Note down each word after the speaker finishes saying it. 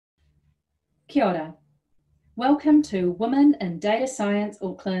Kia ora. Welcome to Women in Data Science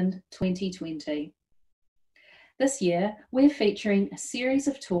Auckland 2020. This year, we're featuring a series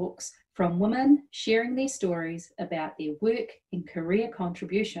of talks from women sharing their stories about their work and career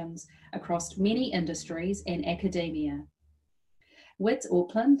contributions across many industries and academia. WIDS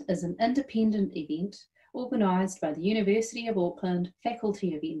Auckland is an independent event organised by the University of Auckland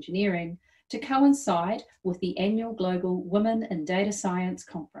Faculty of Engineering to coincide with the annual Global Women in Data Science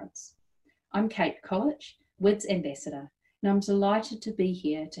Conference. I'm Kate College, WIDS Ambassador, and I'm delighted to be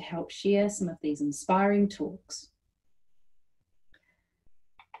here to help share some of these inspiring talks.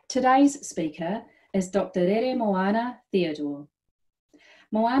 Today's speaker is Dr. Reremoana Theodore.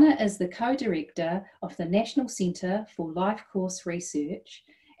 Moana is the co-director of the National Centre for Lifecourse Research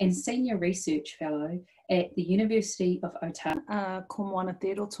and Senior Research Fellow at the University of Otago. Ko Moana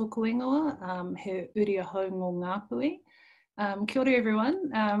Theodore tōku ingoa, he uri ahau ngō Ngāpuhi. Kia ora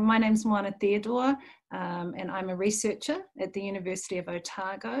everyone, my name's Moana Theodore and I'm a researcher at the University of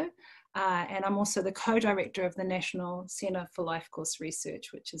Otago and I'm also the co-director of the National Centre for Lifecourse Research,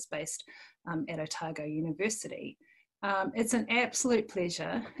 which is based at Otago University. It's an absolute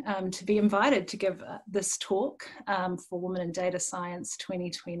pleasure to be invited to give this talk for Women in Data Science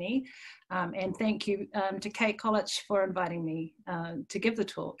 2020 and thank you to Kate College for inviting me to give the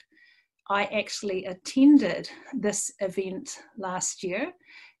talk. I actually attended this event last year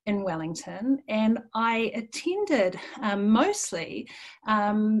in Wellington, and I attended mostly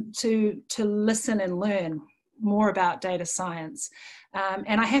to listen and learn more about data science.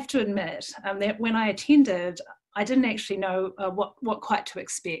 And I have to admit that when I attended, I didn't actually know what quite to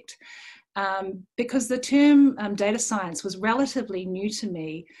expect. Because the term data science was relatively new to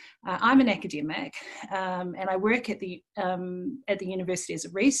me. I'm an academic and I work at the university as a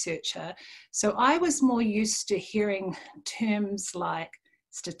researcher. So I was more used to hearing terms like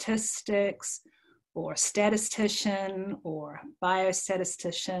statistics or statistician or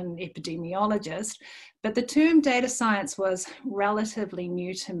biostatistician, epidemiologist, but the term data science was relatively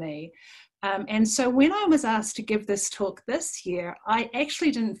new to me. And so when I was asked to give this talk this year, I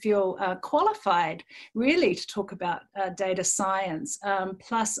actually didn't feel qualified really to talk about data science.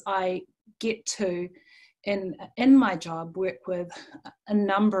 Plus I get to, in my job, work with a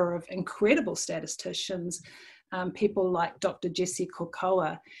number of incredible statisticians, people like Dr. Jessie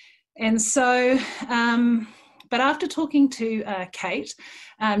Kokoa. And so, but after talking to Kate,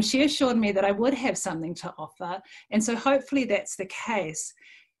 she assured me that I would have something to offer. And so hopefully that's the case.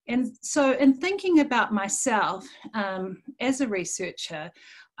 And so in thinking about myself as a researcher,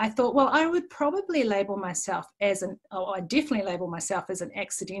 I thought, well, I would probably label myself as I definitely label myself as an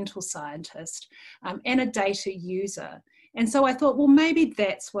accidental scientist and a data user. And so I thought, well, maybe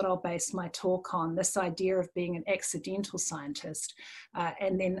that's what I'll base my talk on, this idea of being an accidental scientist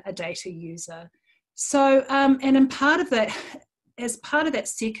and then a data user. So, and in part of that, as part of that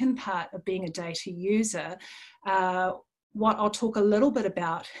second part of being a data user, what I'll talk a little bit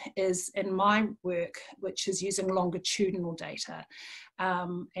about is in my work, which is using longitudinal data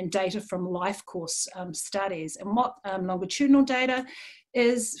and data from Lifecourse studies. And what longitudinal data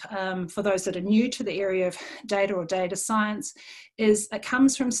is, for those that are new to the area of data or data science, is it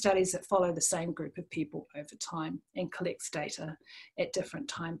comes from studies that follow the same group of people over time and collects data at different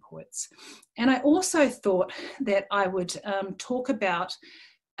time points. And I also thought that I would talk about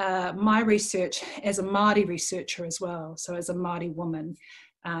my research as a Māori researcher as well, so as a Māori woman,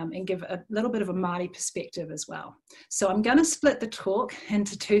 and give a little bit of a Māori perspective as well. So I'm going to split the talk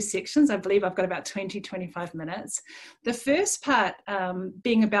into two sections. I believe I've got about 20-25 minutes. The first part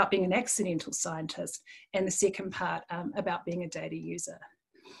being about being an accidental scientist, and the second part about being a data user.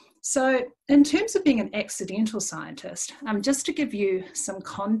 So in terms of being an accidental scientist, just to give you some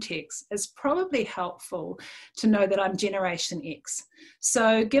context, it's probably helpful to know that I'm Generation X.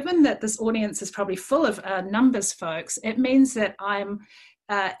 So given that this audience is probably full of numbers folks, it means that I'm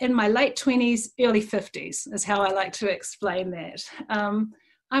in my late 20s, early 50s is how I like to explain that.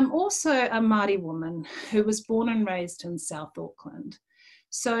 I'm also a Māori woman who was born and raised in South Auckland.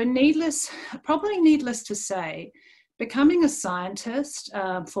 So probably needless to say, becoming a scientist,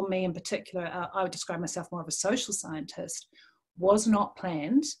 for me in particular, I would describe myself more of a social scientist, was not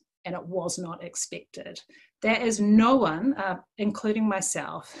planned and it was not expected. That is, no one, including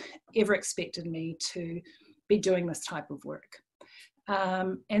myself, ever expected me to be doing this type of work.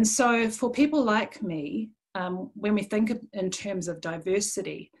 And so for people like me, when we think in terms of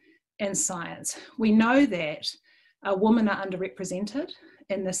diversity in science, we know that women are underrepresented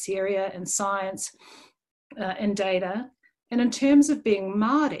in this area in science, in data. And in terms of being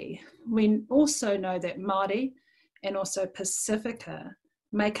Māori, we also know that Māori and also Pacifica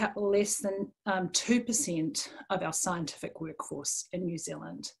make up less than 2% of our scientific workforce in New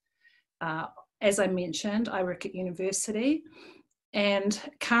Zealand. As I mentioned, I work at university, and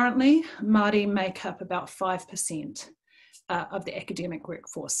currently Māori make up about 5% of the academic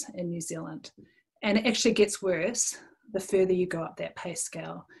workforce in New Zealand. And it actually gets worse the further you go up that pay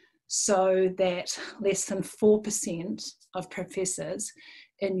scale, so that less than 4% of professors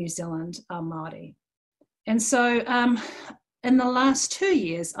in New Zealand are Māori. And so in the last 2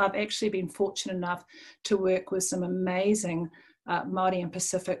 years, I've actually been fortunate enough to work with some amazing Māori and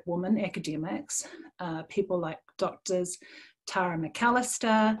Pacific women academics, people like Doctors Tara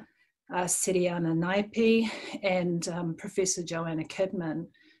McAllister, Siriana Naipi, and Professor Joanna Kidman,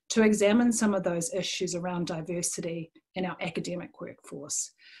 to examine some of those issues around diversity in our academic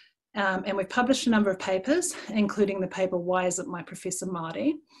workforce. And we've published a number of papers, including the paper, Why Isn't My Professor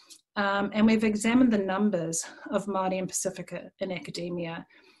Māori? And we've examined the numbers of Māori and Pacifica in academia.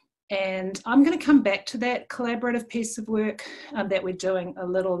 And I'm going to come back to that collaborative piece of work that we're doing a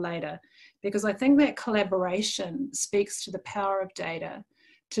little later, because I think that collaboration speaks to the power of data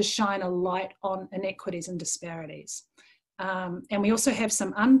to shine a light on inequities and disparities. And we also have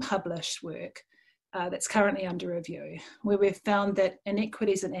some unpublished work that's currently under review, where we've found that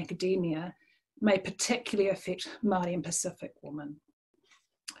inequities in academia may particularly affect Māori and Pacific women.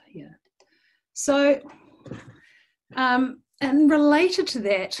 Yeah. So, and related to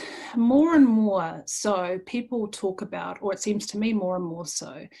that, more and more so, people talk about, or it seems to me more and more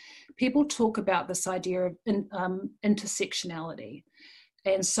so, people talk about this idea of intersectionality.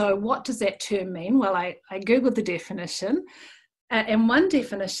 And so what does that term mean? Well, I Googled the definition, and one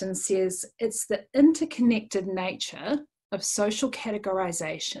definition says it's the interconnected nature of social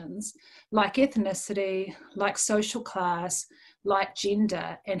categorizations like ethnicity, like social class, like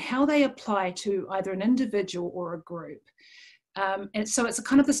gender, and how they apply to either an individual or a group. And so it's a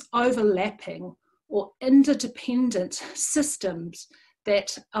kind of this overlapping or interdependent systems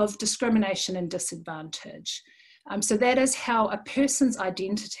that of discrimination and disadvantage. So that is how a person's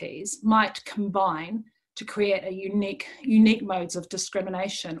identities might combine to create a unique modes of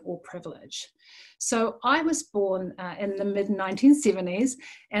discrimination or privilege. So I was born in the mid-1970s,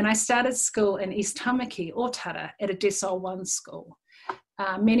 and I started school in East Tamaki, Otara, at a Decile 1 school.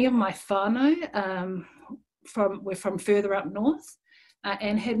 Many of my whānau were from further up north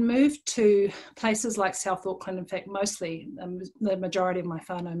and had moved to places like South Auckland. In fact, mostly the majority of my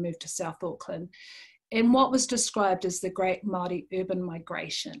whānau moved to South Auckland, in what was described as the Great Māori Urban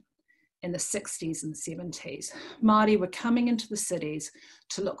Migration in the 60s and 70s. Māori were coming into the cities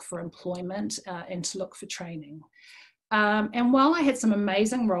to look for employment and to look for training. And while I had some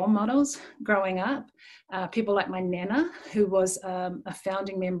amazing role models growing up, people like my nana, who was a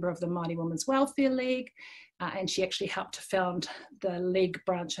founding member of the Māori Women's Welfare League, and she actually helped to found the league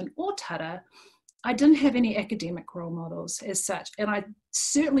branch in Otara, I didn't have any academic role models as such, and I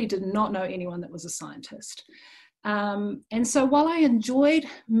certainly did not know anyone that was a scientist. And so while I enjoyed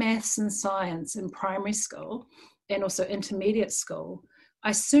maths and science in primary school and also intermediate school,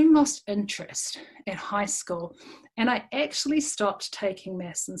 I soon lost interest at high school, and I actually stopped taking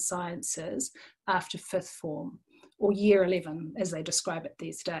maths and sciences after 5th form, or year 11 as they describe it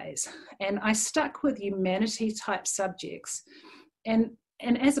these days. And I stuck with humanity type subjects, and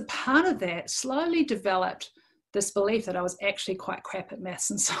as a part of that, slowly developed this belief that I was actually quite crap at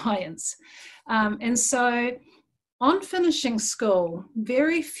maths and science. And so on finishing school,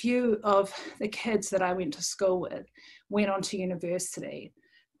 very few of the kids that I went to school with went on to university.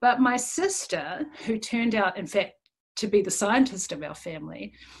 But my sister, who turned out, in fact, to be the scientist of our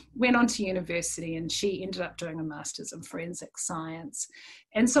family, went on to university, and she ended up doing a master's in forensic science.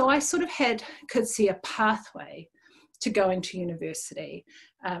 And so I sort of could see a pathway to going to university,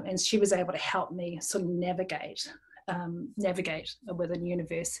 and she was able to help me sort of navigate within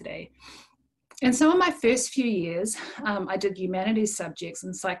university. And so in my first few years, I did humanities subjects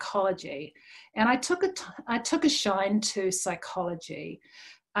and psychology, and I took a shine to psychology.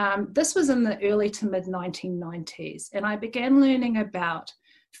 This was in the early to mid 1990s, and I began learning about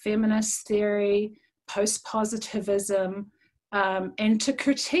feminist theory, post-positivism, and to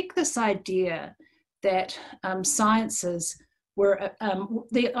critique this idea that sciences were,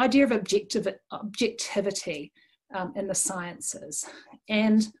 the idea of objectivity in the sciences.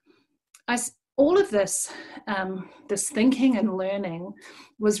 And all of this, this thinking and learning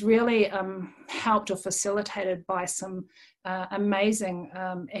was really helped or facilitated by some amazing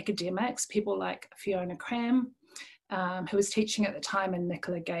academics, people like Fiona Cram, who was teaching at the time, and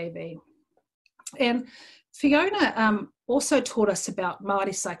Nicola Gavey. And Fiona also taught us about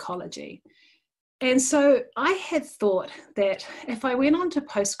Māori psychology. And so I had thought that if I went on to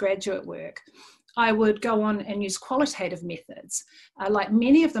postgraduate work, I would go on and use qualitative methods, like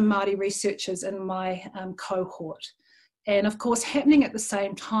many of the Māori researchers in my cohort. And of course, happening at the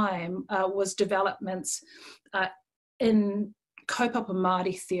same time was developments in kaupapa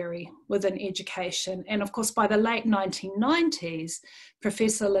Māori theory within education. And of course, by the late 1990s,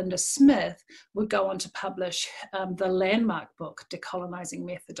 Professor Linda Smith would go on to publish the landmark book, Decolonising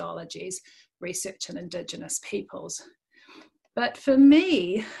Methodologies, Research in Indigenous Peoples. But for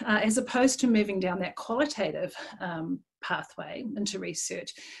me, as opposed to moving down that qualitative pathway into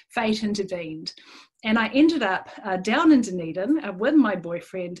research, fate intervened. And I ended up down in Dunedin with my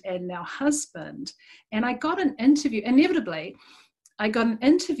boyfriend and now husband. And I got an interview, inevitably, I got an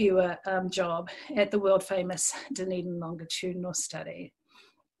interviewer job at the world famous Dunedin longitudinal study.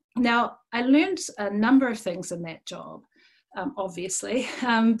 Now, I learned a number of things in that job, obviously,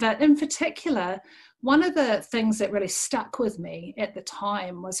 but in particular, one of the things that really stuck with me at the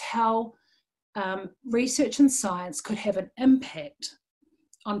time was how research and science could have an impact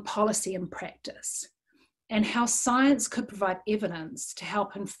on policy and practice, and how science could provide evidence to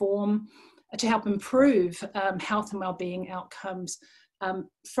help inform, to help improve health and wellbeing outcomes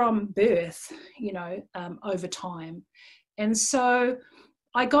from birth, you know, over time. And so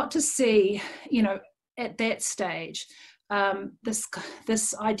I got to see, you know, at that stage,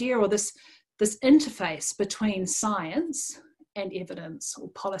 this idea or this interface between science and evidence, or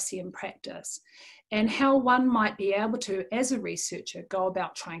policy and practice, and how one might be able to, as a researcher, go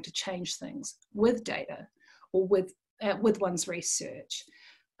about trying to change things with data or with one's research.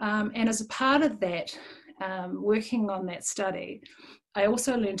 And as a part of that, working on that study, I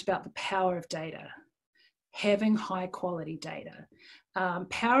also learned about the power of data, having high quality data,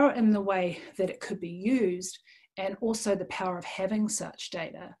 power in the way that it could be used, and also the power of having such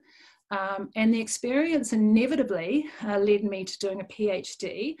data. And the experience inevitably led me to doing a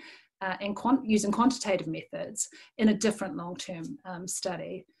PhD and using quantitative methods in a different long-term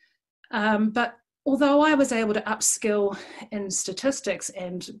study. But although I was able to upskill in statistics,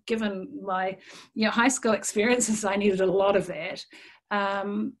 and given my high school experiences, I needed a lot of that,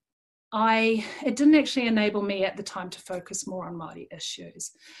 it didn't actually enable me at the time to focus more on Māori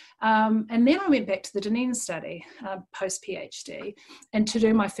issues. And then I went back to the Dunedin study, post-PhD, and to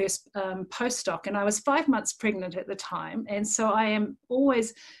do my first postdoc. And I was 5 months pregnant at the time. And so I am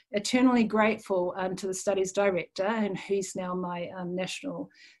always eternally grateful to the study's director, and who's now my National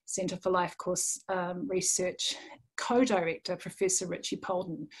Centre for Lifecourse Research co-director, Professor Richie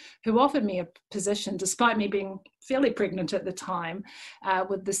Polden, who offered me a position, despite me being fairly pregnant at the time,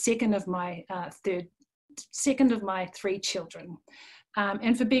 with the second of my 3 children,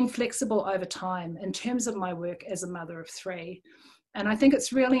 and for being flexible over time in terms of my work as a mother of 3. And I think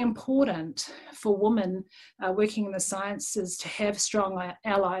it's really important for women working in the sciences to have strong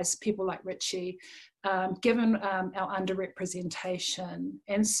allies, people like Richie, given our underrepresentation.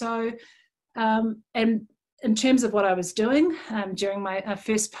 And so, and in terms of what I was doing during my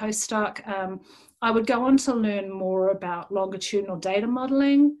first postdoc, I would go on to learn more about longitudinal data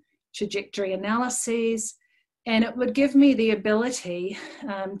modelling, trajectory analyses, and it would give me the ability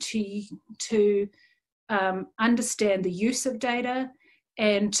to understand the use of data,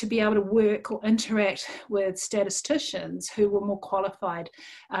 and to be able to work or interact with statisticians who were more qualified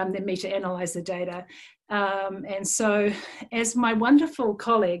than me to analyse the data. And so, as my wonderful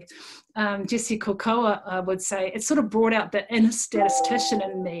colleague, Jessie Kokoa would say, it sort of brought out the inner statistician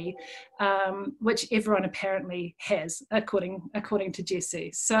in me, which everyone apparently has, according to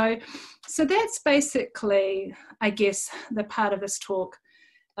Jessie. So that's basically, I guess, the part of this talk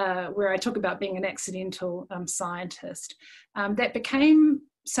where I talk about being an accidental scientist that became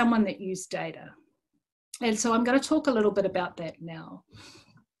someone that used data. And so I'm going to talk a little bit about that now.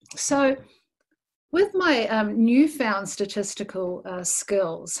 So with my newfound statistical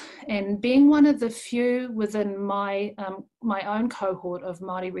skills, and being one of the few within my own cohort of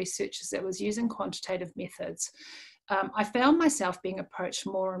Māori researchers that was using quantitative methods, I found myself being approached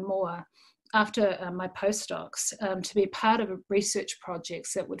more and more after my postdocs to be part of research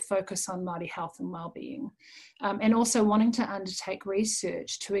projects that would focus on Māori health and wellbeing, and also wanting to undertake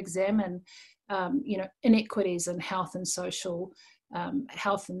research to examine inequities in health and social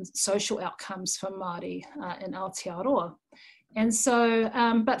outcomes for Māori in Aotearoa. And so,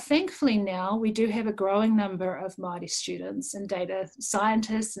 but thankfully now we do have a growing number of Māori students and data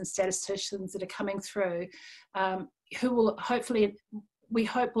scientists and statisticians that are coming through, who will hopefully, we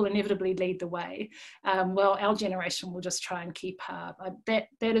hope, will inevitably lead the way. Well, our generation will just try and keep up. That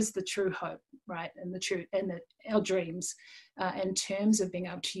is the true hope, right? And our dreams in terms of being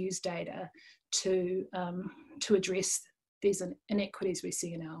able to use data to address these inequities we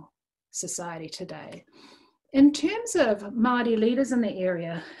see in our society today. In terms of Māori leaders in the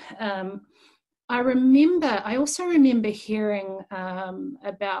area, I also remember hearing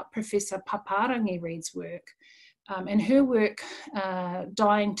about Professor Apārangi Reid's work and her work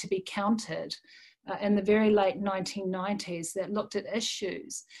Dying to be Counted in the very late 1990s, that looked at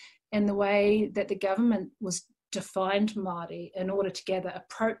issues and the way that the government was defined Māori in order to gather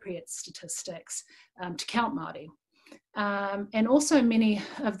appropriate statistics to count Māori. And also many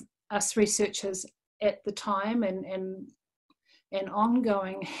of us researchers at the time and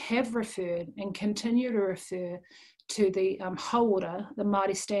ongoing have referred and continue to refer to the hauora, the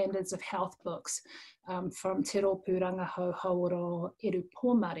Māori Standards of Health books from Te Rōpū Rangahau Hauora Eru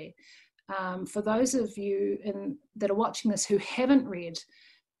Pōmare. For those of you that are watching this who haven't read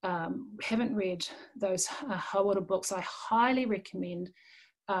those hauora books, I highly recommend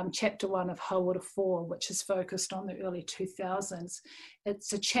chapter 1 of Hauora 4, which is focused on the early 2000s.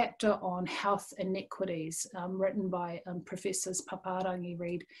 It's a chapter on health inequities written by Professors Apārangi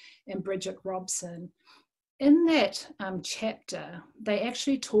Reid and Bridget Robson. In that chapter, they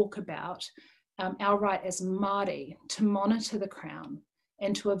actually talk about our right as Māori to monitor the Crown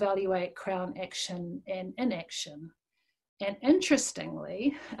and to evaluate Crown action and inaction. And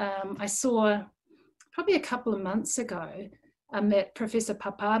interestingly, I saw probably a couple of months ago that Professor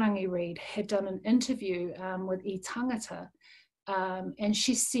Apārangi Reid had done an interview with I Tangata, and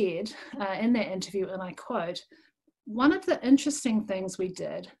she said in that interview, and I quote, "One of the interesting things we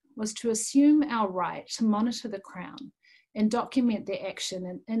did was to assume our right to monitor the Crown and document their action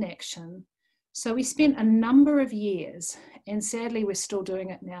and inaction. So we spent a number of years, and sadly we're still doing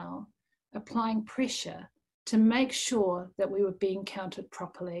it now, applying pressure to make sure that we were being counted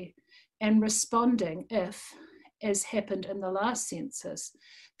properly and responding if, as happened in the last census,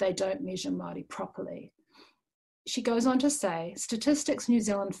 they don't measure Māori properly." She goes on to say, "Statistics New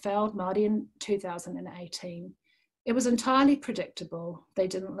Zealand failed Māori in 2018. It was entirely predictable. They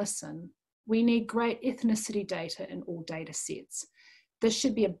didn't listen. We need great ethnicity data in all data sets. This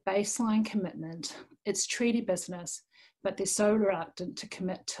should be a baseline commitment. It's treaty business, but they're so reluctant to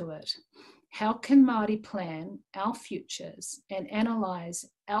commit to it. How can Māori plan our futures and analyse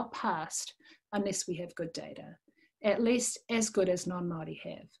our past unless we have good data, at least as good as non-Māori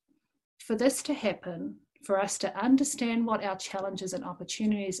have? For this to happen, for us to understand what our challenges and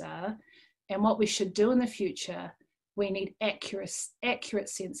opportunities are and what we should do in the future, we need accurate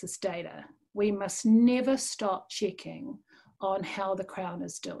census data. We must never stop checking on how the Crown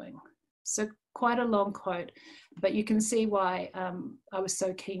is doing." So quite a long quote, but you can see why I was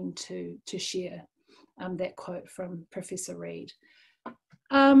so keen to share that quote from Professor Reid.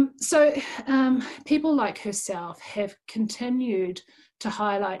 People like herself have continued to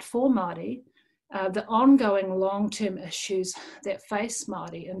highlight for Māori the ongoing long-term issues that face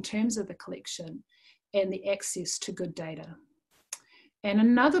Māori in terms of the collection and the access to good data. And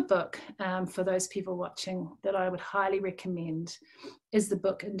another book for those people watching that I would highly recommend is the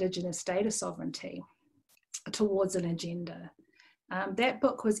book Indigenous Data Sovereignty, Towards an Agenda. That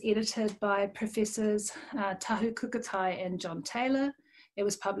book was edited by Professors Tahu Kukatai and John Taylor. It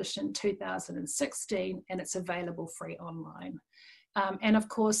was published in 2016 and it's available free online. And of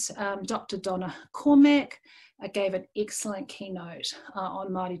course, Dr. Donna Cormack gave an excellent keynote on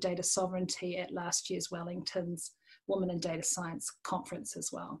Māori data sovereignty at last year's Wellington's Women in Data Science conference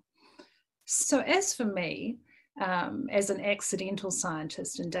as well. So as for me, as an accidental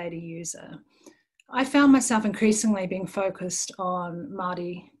scientist and data user, I found myself increasingly being focused on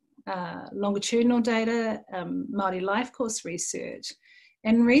Māori longitudinal data, Māori Lifecourse research,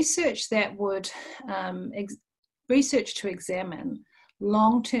 and research that would research to examine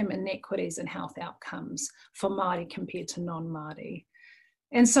long-term inequities in health outcomes for Māori compared to non-Māori.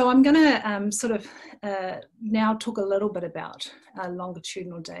 And so I'm going to now talk a little bit about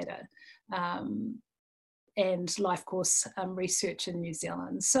longitudinal data and Lifecourse research in New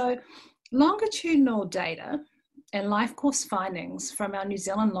Zealand. So longitudinal data and Lifecourse findings from our New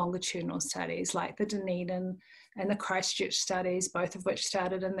Zealand longitudinal studies like the Dunedin and the Christchurch studies, both of which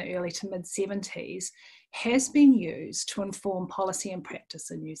started in the early to mid-70s, has been used to inform policy and practice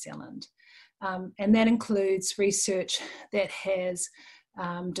in New Zealand. And that includes research that has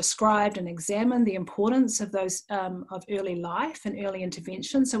described and examined the importance of those of early life and early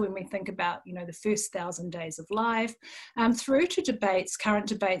intervention. So when we think about, the first 1,000 days of life, through to current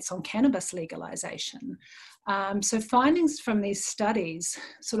debates on cannabis legalization. So findings from these studies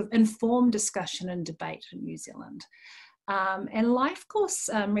sort of inform discussion and debate in New Zealand. And Lifecourse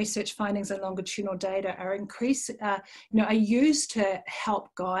research findings and longitudinal data are are used to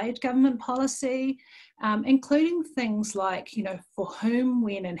help guide government policy, including things like, for whom,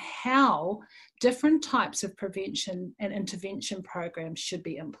 when, and how different types of prevention and intervention programs should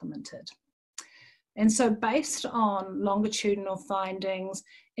be implemented. And so based on longitudinal findings,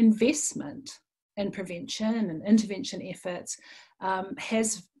 investment in prevention and intervention efforts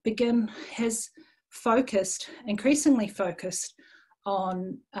has increasingly focused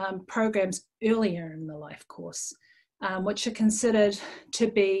on programs earlier in the life course, which are considered to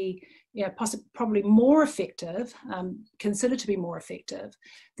be probably more effective, considered to be more effective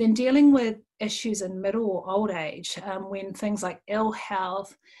than dealing with issues in middle or old age, when things like ill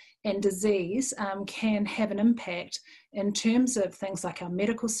health and disease can have an impact in terms of things like our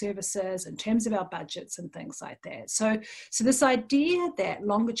medical services, in terms of our budgets and things like that. So this idea that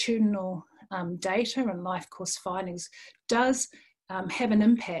longitudinal data and life course findings does have an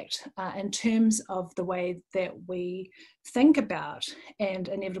impact in terms of the way that we think about and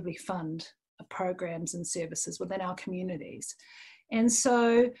inevitably fund programs and services within our communities. And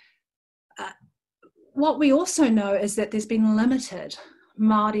so what we also know is that there's been limited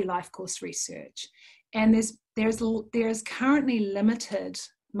Māori life course research, and there's currently limited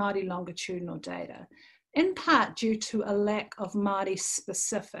Māori longitudinal data, in part due to a lack of Māori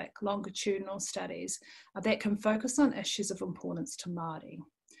specific longitudinal studies that can focus on issues of importance to Māori.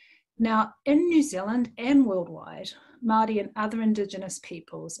 Now, in New Zealand and worldwide, Māori and other Indigenous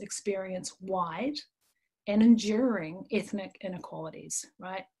peoples experience wide and enduring ethnic inequalities,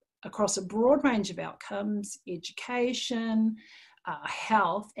 right, across a broad range of outcomes, education,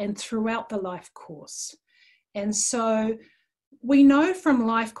 health, and throughout the life course. And so we know from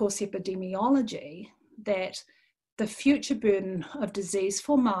life course epidemiology that the future burden of disease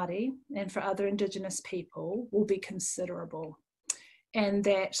for Māori and for other Indigenous people will be considerable, and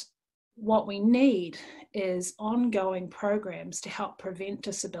that what we need is ongoing programs to help prevent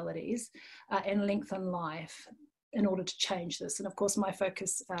disabilities and lengthen life in order to change this. And of course, my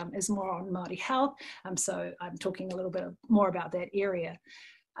focus is more on Māori health, so I'm talking a little bit more about that area.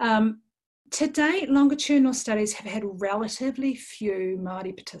 To date, longitudinal studies have had relatively few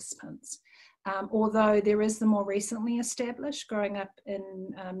Māori participants, although there is the more recently established Growing Up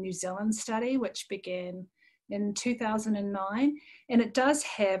in New Zealand study, which began in 2009, and it does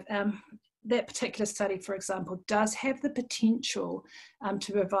have, that particular study, for example, does have the potential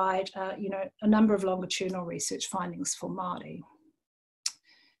to provide, a number of longitudinal research findings for Māori.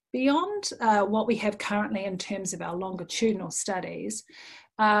 Beyond what we have currently in terms of our longitudinal studies,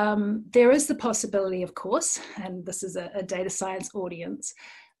 there is the possibility, of course, and this is a data science audience,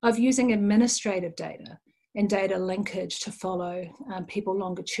 of using administrative data and data linkage to follow people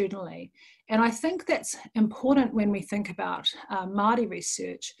longitudinally. And I think that's important when we think about Māori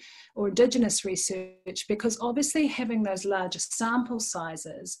research or Indigenous research, because obviously having those larger sample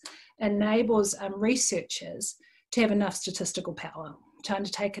sizes enables researchers to have enough statistical power to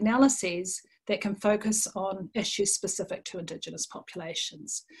undertake analyses that can focus on issues specific to Indigenous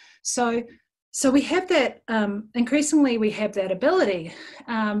populations. So we have that, increasingly we have that ability,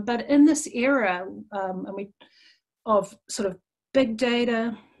 but in this era of sort of big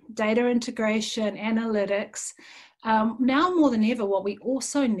data, data integration, analytics, now more than ever, what we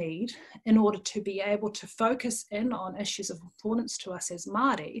also need in order to be able to focus in on issues of importance to us as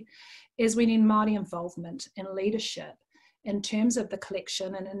Māori is we need Māori involvement and leadership in terms of the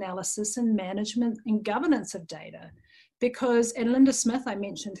collection and analysis and management and governance of data. Because, and Linda Smith, I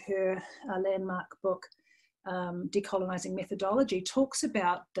mentioned her landmark book, Decolonising Methodology, talks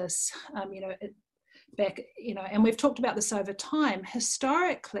about this, and we've talked about this over time.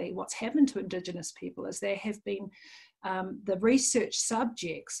 Historically, what's happened to Indigenous people is there have been the research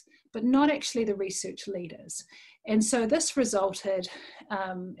subjects, but not actually the research leaders. And so this resulted,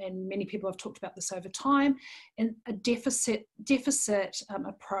 and many people have talked about this over time, in a deficit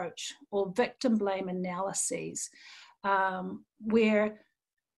approach or victim blame analyses, where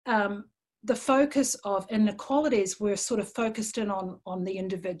the focus of inequalities were sort of focused in on the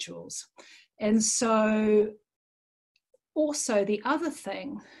individuals. And so also the other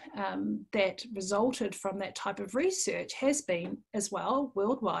thing that resulted from that type of research has been as well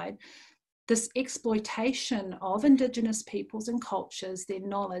worldwide, this exploitation of Indigenous peoples and cultures, their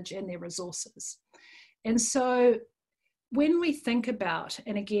knowledge and their resources. And so when we think about,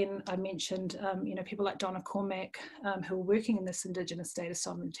 and again, I mentioned, people like Donna Cormack who are working in this Indigenous data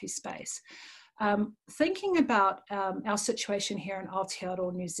sovereignty space, thinking about our situation here in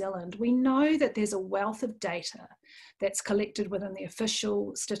Aotearoa, New Zealand, we know that there's a wealth of data that's collected within the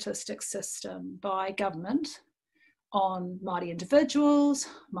official statistics system by government, on Māori individuals,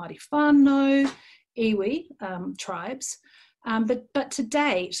 Māori whānau, iwi tribes, but to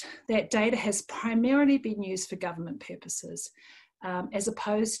date, that data has primarily been used for government purposes, as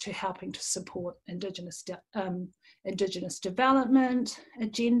opposed to helping to support Indigenous development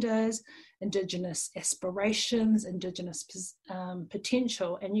agendas, Indigenous aspirations, Indigenous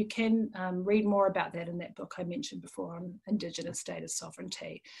potential. And you can read more about that in that book I mentioned before on Indigenous data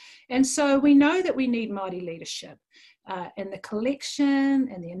sovereignty. And so we know that we need Māori leadership in the collection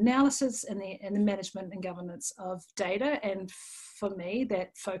and the analysis and the management and governance of data. And for me,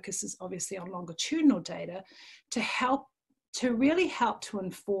 that focuses obviously on longitudinal data to really help to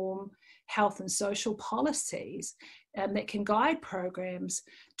inform health and social policies that can guide programs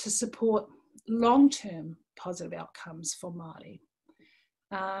to support long-term positive outcomes for Māori.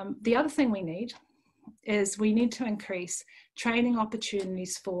 The other thing we need is we need to increase training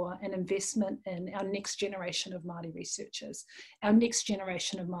opportunities for an investment in our next generation of Māori researchers, our next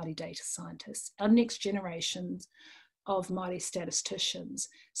generation of Māori data scientists, our next generations of Māori statisticians,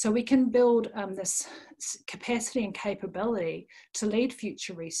 so we can build this capacity and capability to lead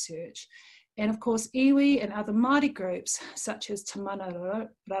future research. And of course, iwi and other Māori groups, such as Te Mana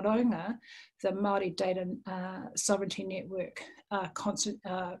Raronga, the Māori Data Sovereignty Network, are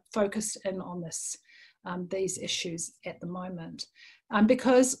focused in on these issues at the moment.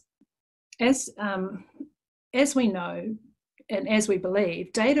 Because as we know, and as we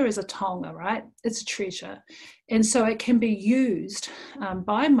believe, data is a taonga, right? It's a treasure. And so it can be used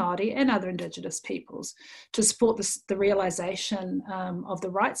by Māori and other Indigenous peoples to support the realisation of the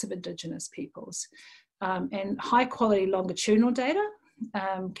rights of Indigenous peoples. And high quality longitudinal data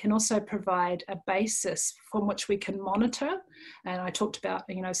can also provide a basis from which we can monitor. And I talked about,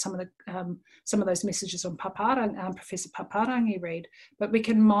 some of those messages on Professor Apārangi read, but we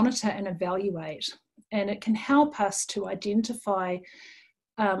can monitor and evaluate. And it can help us to identify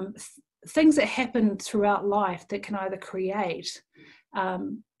things that happen throughout life that can either create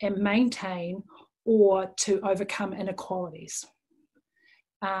and maintain or to overcome inequalities.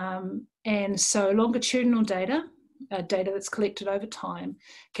 And so longitudinal data, data that's collected over time,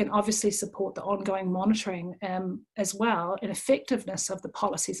 can obviously support the ongoing monitoring as well and effectiveness of the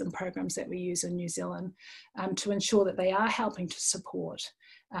policies and programs that we use in New Zealand to ensure that they are helping to support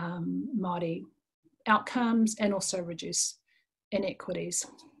Māori outcomes and also reduce inequities.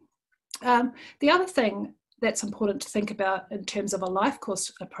 The other thing that's important to think about in terms of a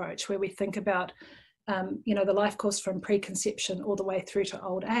Lifecourse approach, where we think about the Lifecourse from preconception all the way through to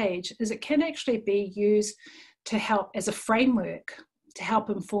old age, is it can actually be used to help as a framework to help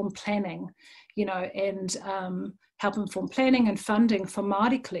inform planning, and help inform planning and funding for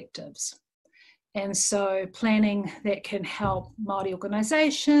Māori collectives. And so planning that can help Māori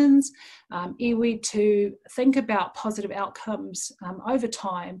organisations, iwi, to think about positive outcomes over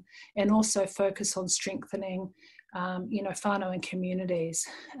time, and also focus on strengthening, whānau and communities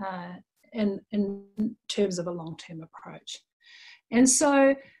in terms of a long-term approach. And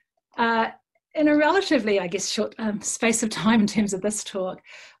so in a relatively, short space of time in terms of this talk,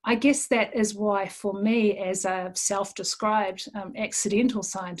 I guess that is why, for me, as a self-described accidental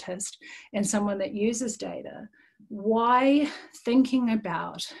scientist and someone that uses data, why thinking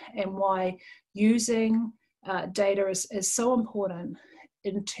about and why using data is so important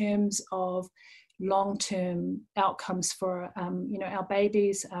in terms of long-term outcomes for our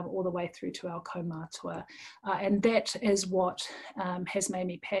babies all the way through to our kaumātua. And that is what has made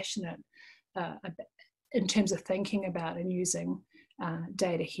me passionate in terms of thinking about and using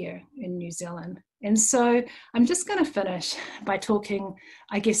data here in New Zealand. And so I'm just going to finish by talking,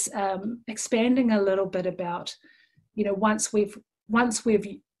 expanding a little bit about, once we've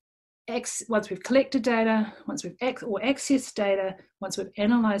collected data, once we've accessed data, once we've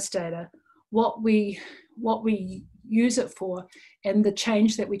analysed data, what we use it for, and the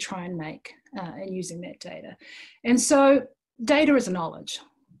change that we try and make in using that data. And so data is knowledge.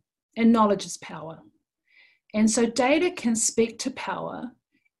 And knowledge is power. And so data can speak to power,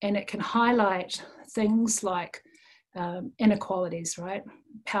 and it can highlight things like inequalities, right?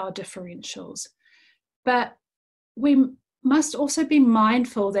 Power differentials. But we must also be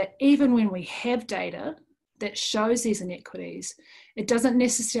mindful that even when we have data that shows these inequities, it doesn't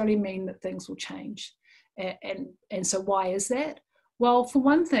necessarily mean that things will change. And so why is that? Well, for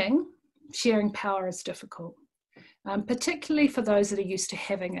one thing, sharing power is difficult. Particularly for those that are used to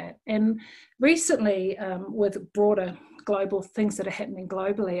having it. And recently, with broader global things that are happening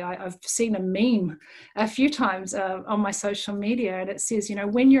globally, I've seen a meme a few times on my social media, and it says,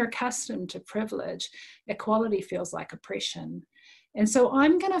 when you're accustomed to privilege, equality feels like oppression. And so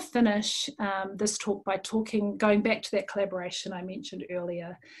I'm going to finish this talk by going back to that collaboration I mentioned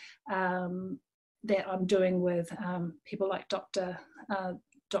earlier that I'm doing with people like Dr.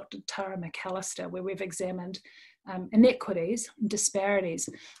 Tara McAllister, where we've examined inequities and disparities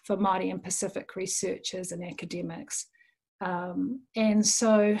for Māori and Pacific researchers and academics. And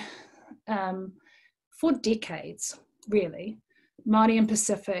so for decades, really, Māori and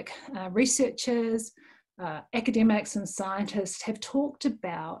Pacific researchers, academics and scientists have talked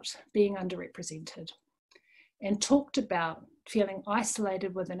about being underrepresented and talked about feeling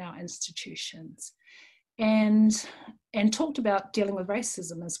isolated within our institutions and talked about dealing with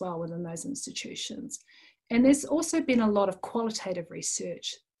racism as well within those institutions. And there's also been a lot of qualitative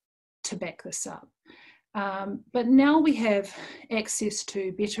research to back this up. But now we have access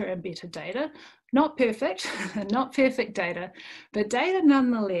to better and better data, not perfect, not perfect data, but data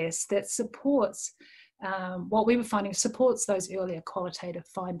nonetheless that supports what we were finding, supports those earlier qualitative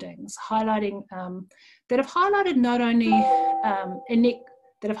findings, highlighting that have highlighted not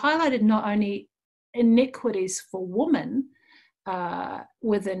only inequities for women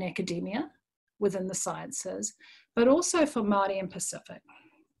within academia, within the sciences, but also for Māori and Pacific.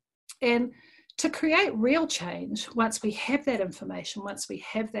 And to create real change, once we have that information, once we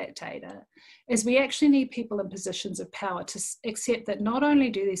have that data, is we actually need people in positions of power to accept that not only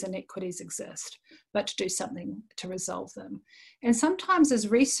do these inequities exist, but to do something to resolve them. And sometimes as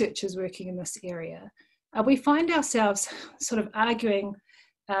researchers working in this area, we find ourselves sort of arguing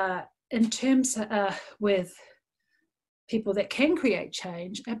in terms with people that can create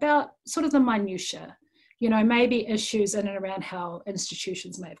change about sort of the minutiae. You know, maybe issues in and around how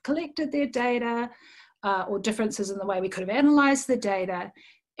institutions may have collected their data or differences in the way we could have analysed the data.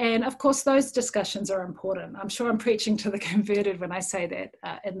 And of course, those discussions are important. I'm sure I'm preaching to the converted when I say that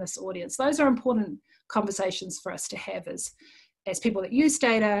in this audience. Those are important conversations for us to have as people that use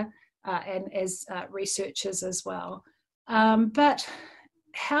data and as researchers as well. But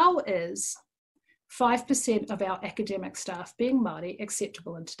how is 5% of our academic staff being Māori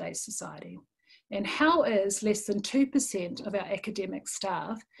acceptable in today's society? And how is less than 2% of our academic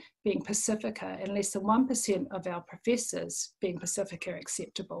staff being Pacifica and less than 1% of our professors being Pacifica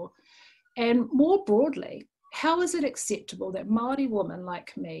acceptable? And more broadly, how is it acceptable that Māori women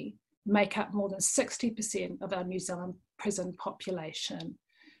like me make up more than 60% of our New Zealand prison population?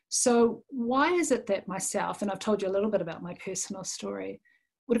 So why is it that myself, and I've told you a little bit about my personal story,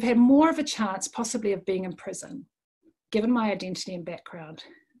 would have had more of a chance possibly of being in prison, given my identity and background,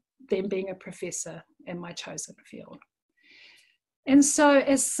 than being a professor in my chosen field? And so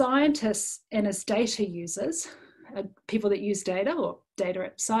as scientists and as data users, people that use data or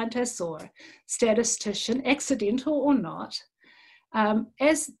data scientists or statistician, accidental or not,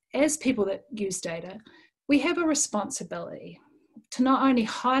 as people that use data, we have a responsibility to not only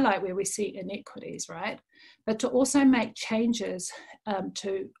highlight where we see inequities, right, but to also make changes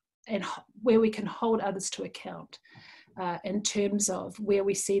and where we can hold others to account. In terms of where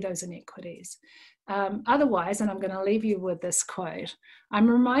we see those inequities. Otherwise, and I'm going to leave you with this quote, I'm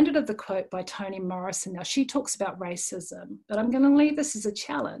reminded of the quote by Toni Morrison. Now, she talks about racism, but I'm going to leave this as a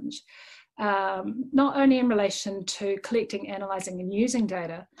challenge, not only in relation to collecting, analysing and using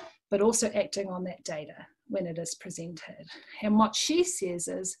data, but also acting on that data when it is presented. And what she says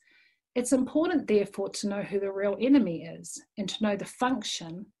is, it's important, therefore, to know who the real enemy is and to know the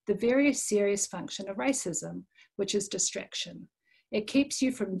function, the very serious function of racism, which is distraction. It keeps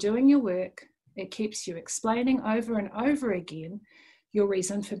you from doing your work. It keeps you explaining over and over again your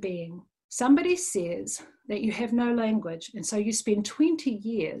reason for being. Somebody says that you have no language, and so you spend 20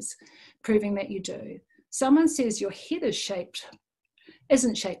 years proving that you do. Someone says your head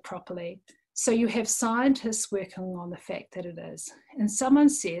isn't shaped properly, so you have scientists working on the fact that it is. And someone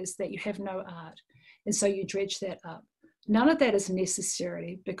says that you have no art, and so you dredge that up. None of that is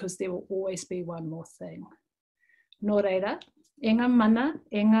necessary because there will always be one more thing. Nō reira, e ngā mana,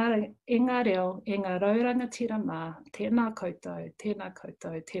 e ngā reo, e ngā raurangatira mā, tēnā koutou, tēnā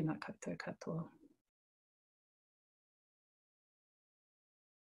koutou, tēnā koutou katoa.